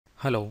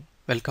Hello,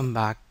 welcome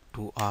back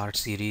to our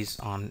series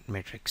on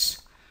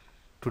matrix.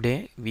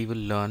 Today we will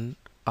learn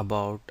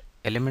about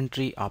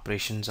elementary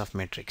operations of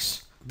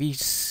matrix. We've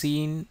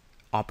seen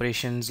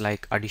operations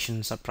like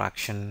addition,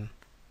 subtraction,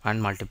 and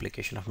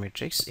multiplication of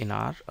matrix in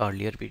our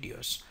earlier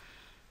videos.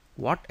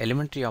 What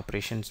elementary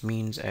operations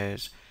means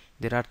is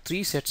there are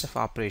three sets of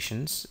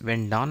operations.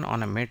 When done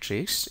on a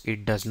matrix,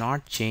 it does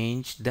not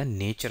change the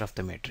nature of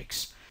the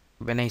matrix.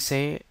 When I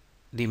say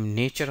the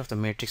nature of the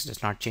matrix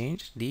does not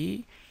change,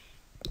 the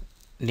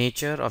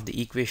nature of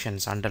the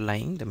equations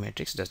underlying the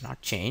matrix does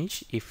not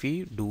change if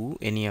we do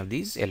any of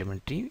these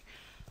elementary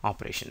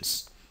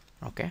operations.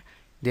 Okay,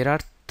 there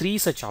are three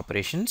such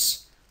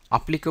operations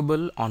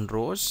applicable on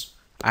rows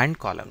and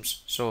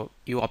columns. So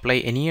you apply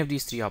any of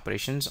these three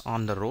operations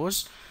on the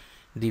rows,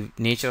 the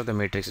nature of the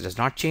matrix does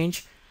not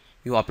change.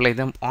 You apply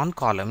them on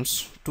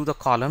columns to the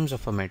columns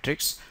of a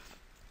matrix,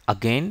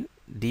 again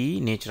the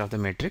nature of the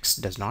matrix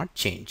does not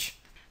change.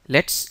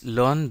 Let's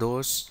learn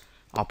those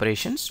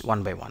operations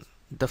one by one.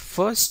 The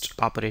first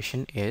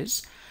operation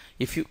is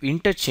if you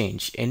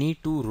interchange any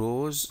two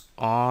rows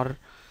or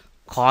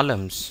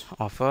columns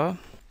of a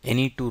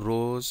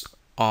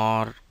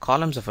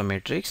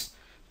matrix,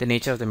 the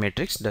nature of the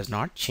matrix does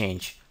not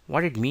change.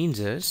 What it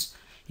means is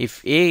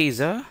if A is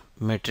a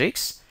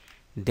matrix,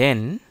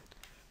 then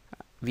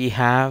we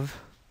have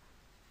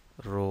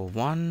row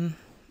 1,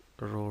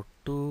 row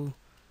 2,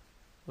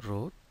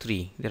 row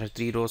 3. There are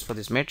three rows for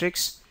this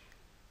matrix.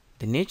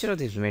 The nature of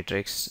this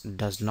matrix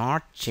does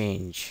not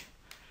change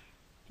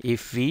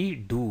if we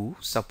do,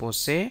 suppose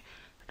say,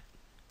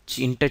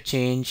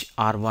 interchange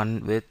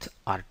R1 with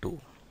R2,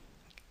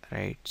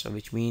 right? So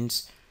which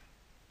means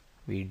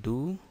we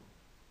do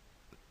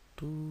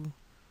 2,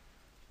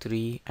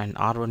 3 and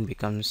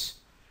R1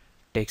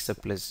 takes the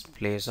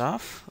place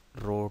of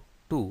row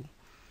 2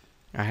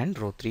 and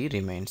row 3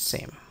 remains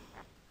same.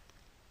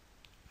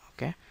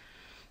 Okay,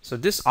 so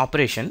this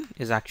operation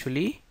is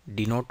actually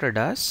denoted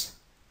as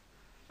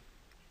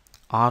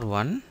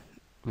R1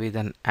 with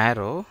an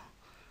arrow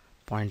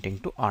pointing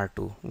to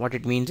R2. What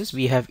it means is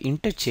we have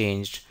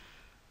interchanged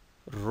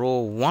row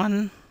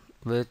 1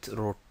 with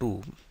row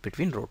 2,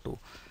 between row 2.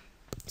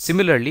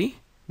 Similarly,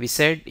 we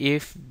said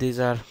if these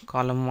are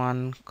column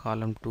 1,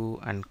 column 2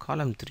 and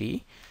column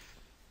 3,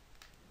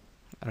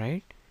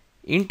 right,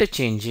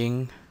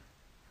 interchanging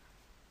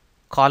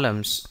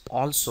columns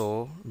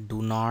also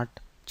do not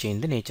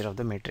change the nature of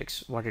the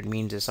matrix. What it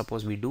means is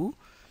suppose we do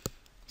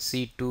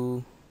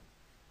C2,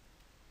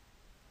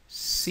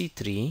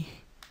 C3,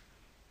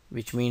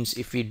 which means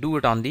if we do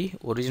it on the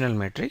original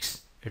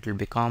matrix, it will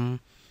become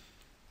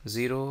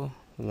 0,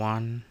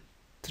 1,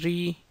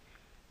 3,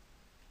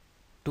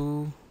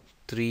 2,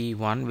 3,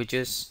 1, which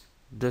is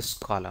this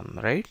column,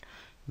 right?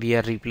 We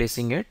are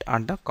replacing it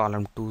at the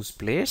column 2's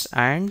place,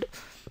 and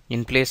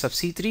in place of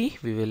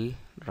C3 we will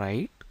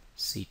write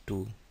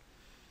C2.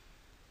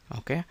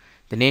 Okay,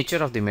 the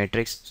nature of the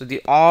matrix, so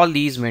all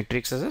these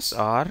matrices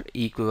are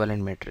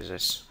equivalent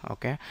matrices.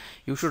 Okay,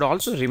 you should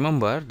also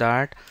remember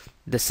that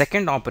the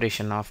second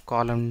operation of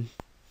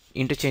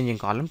interchanging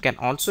column can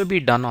also be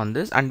done on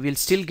this, and we'll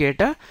still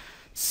get a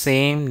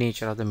same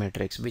nature of the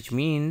matrix, which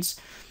means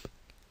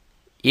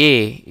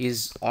A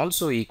is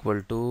also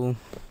equal to,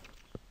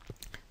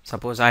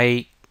 suppose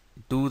I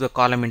do the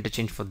column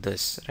interchange for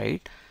this,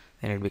 right?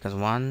 Then it becomes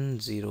 1,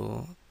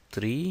 0,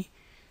 3,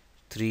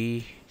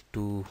 3,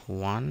 2,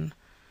 1,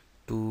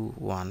 2,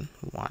 1,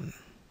 1.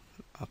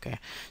 Okay,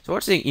 so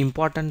what's the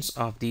importance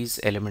of these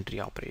elementary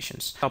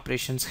operations?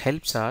 Operations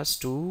helps us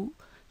to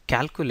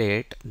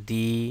calculate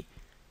the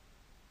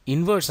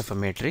inverse of a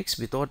matrix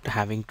without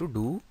having to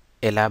do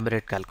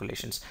elaborate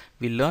calculations.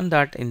 We'll learn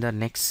that in the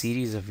next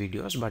series of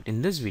videos, but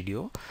in this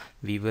video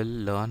we will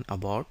learn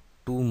about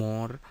two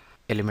more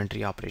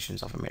elementary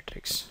operations of a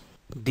matrix.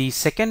 The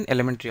second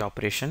elementary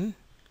operation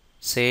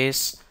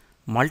says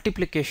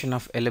multiplication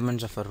of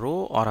elements of a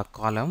row or a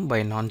column by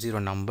a non-zero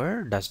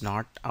number does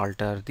not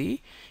alter the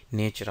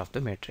nature of the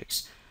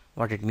matrix.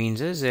 What it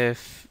means is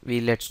if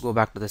let's go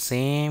back to the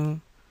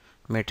same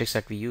matrix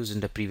that we used in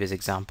the previous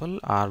example,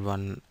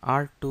 R1,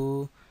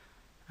 R2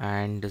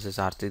 and this is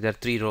R3. There are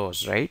three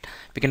rows, right?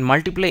 We can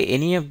multiply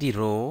any of the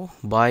row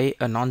by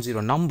a non-zero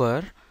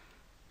number,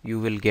 you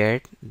will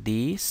get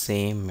the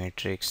same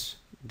matrix.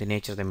 The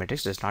nature of the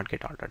matrix does not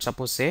get altered.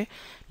 Suppose say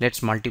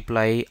let's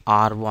multiply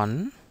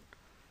R1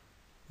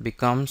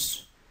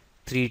 becomes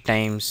 3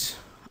 times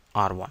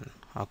R1.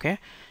 Okay,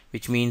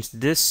 which means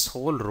this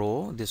whole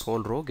row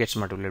gets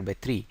multiplied by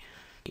 3.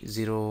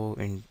 0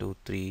 into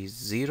 3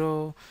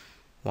 0,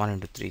 1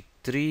 into 3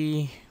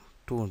 3,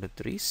 2 into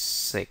 3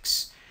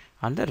 6,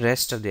 and the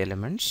rest of the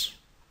elements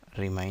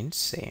remain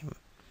same.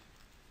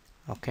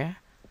 Okay,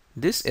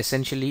 this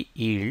essentially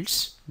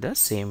yields the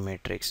same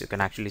matrix. You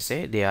can actually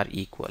say they are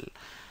equal.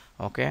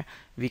 Okay,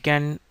 we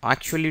can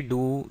actually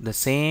do the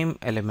same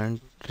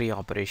elementary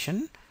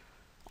operation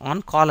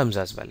on columns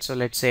as well. So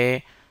let's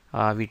say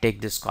we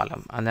take this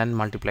column and then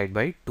multiply it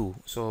by 2.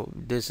 So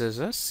this is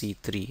a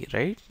C3,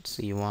 right?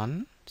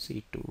 C1,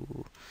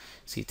 C2,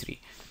 C3.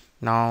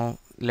 Now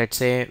let's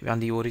say on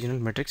the original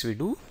matrix we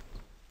do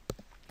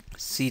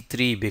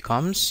C3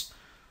 becomes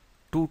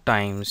 2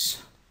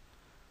 times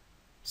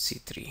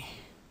C3,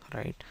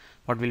 right?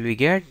 What will we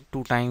get?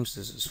 2 times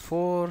this is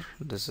 4,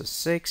 this is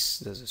 6,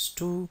 this is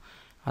 2,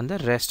 and the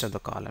rest of the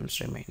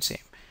columns remain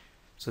same.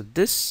 So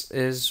this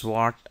is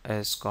what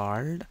is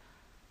called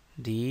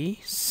the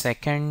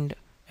second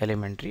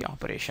elementary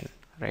operation,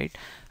 right?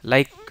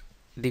 Like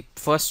the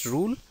first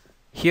rule,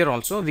 here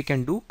also we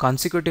can do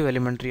consecutive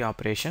elementary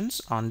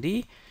operations on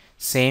the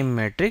same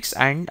matrix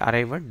and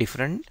arrive at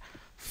different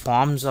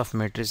forms of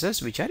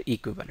matrices which are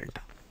equivalent.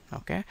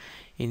 Okay,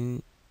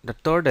 in the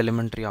third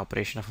elementary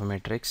operation of a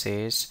matrix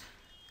is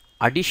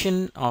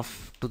addition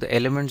of to the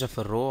elements of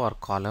a row or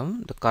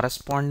column the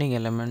corresponding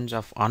elements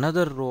of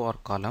another row or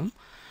column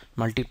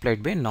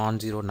multiplied by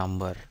non-zero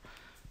number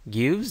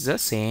gives the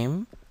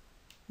same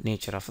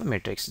nature of a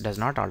matrix, does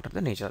not alter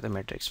the nature of the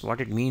matrix.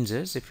 What it means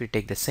is, if we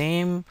take the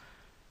same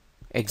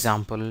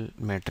example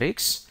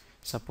matrix,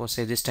 suppose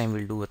say this time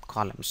we'll do with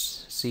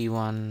columns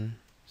C1,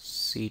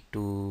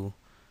 C2,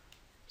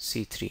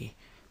 C3.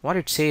 What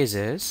it says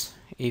is,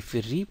 if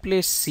we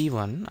replace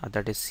C1,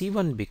 that is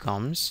C1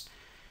 becomes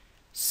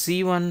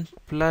C1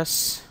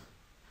 plus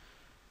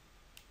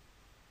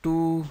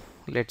 2,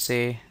 let's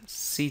say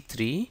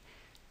C3,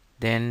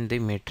 then the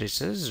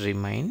matrices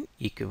remain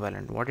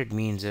equivalent. What it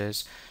means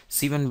is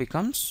C1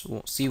 becomes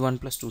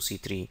C1 plus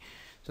 2C3.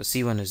 So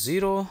C1 is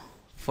 0,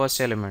 first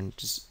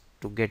element is,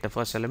 to get the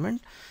first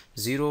element,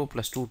 0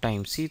 plus 2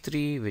 times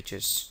C3, which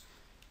is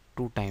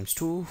 2 times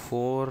 2,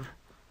 4,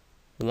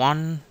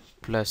 1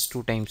 plus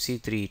 2 times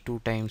C3,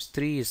 2 times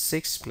 3 is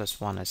 6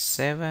 plus 1 is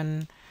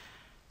 7,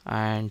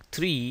 and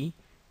 3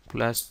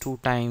 plus 2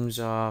 times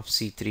of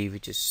C3,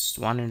 which is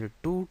 1 into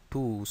 2,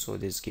 2, so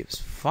this gives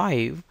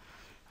 5,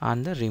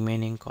 and the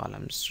remaining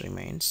columns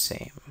remain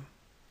same.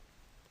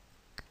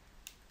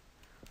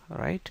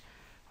 Alright,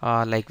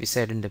 like we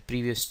said in the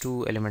previous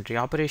two elementary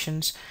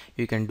operations,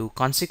 you can do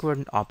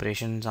consequent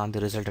operations on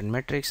the resultant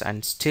matrix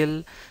and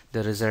still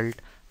the result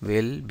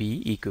will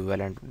be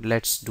equivalent.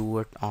 Let's do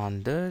it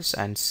on this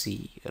and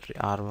see.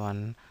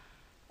 R1,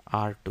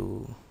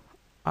 R2,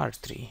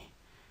 R3.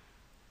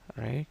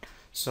 Right,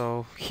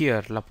 so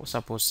here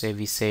suppose say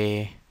we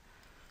say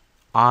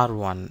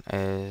R1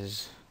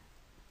 is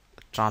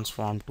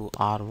transformed to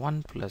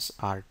R1 plus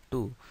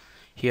R2.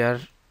 Here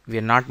we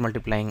are not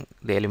multiplying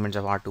the elements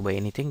of R2 by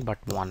anything but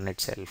 1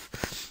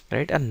 itself,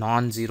 right? A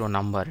non-zero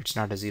number, it's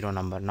not a zero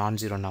number,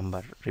 non-zero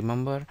number.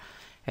 Remember,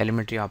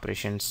 elementary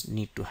operations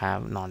need to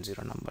have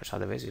non-zero numbers,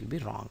 otherwise you'll be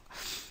wrong.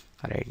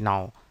 All right,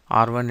 now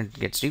R1 it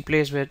gets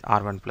replaced with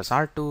R1 plus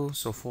R2,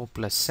 so 4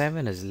 plus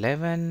 7 is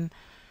 11,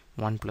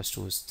 1 plus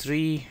 2 is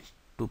 3,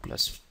 2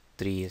 plus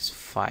 3 is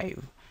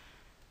 5,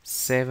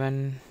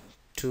 7,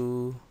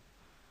 2,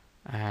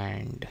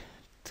 and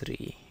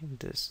 3,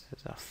 this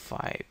is a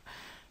 5,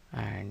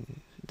 and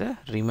the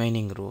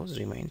remaining rows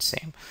remain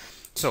same.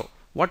 So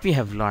what we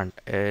have learned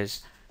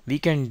is we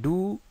can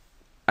do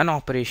an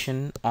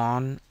operation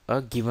on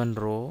a given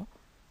row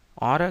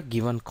or a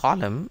given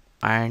column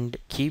and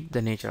keep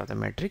the nature of the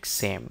matrix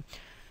same.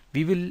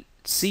 We will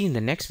see in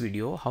the next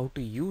video how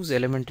to use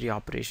elementary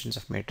operations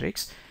of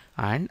matrix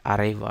and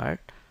arrive at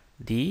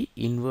the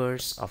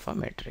inverse of a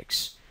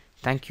matrix.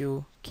 Thank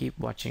you. Keep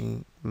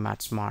watching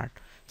Math Smart.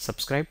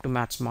 Subscribe to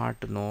Math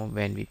Smart to know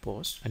when we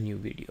post a new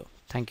video.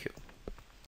 Thank you.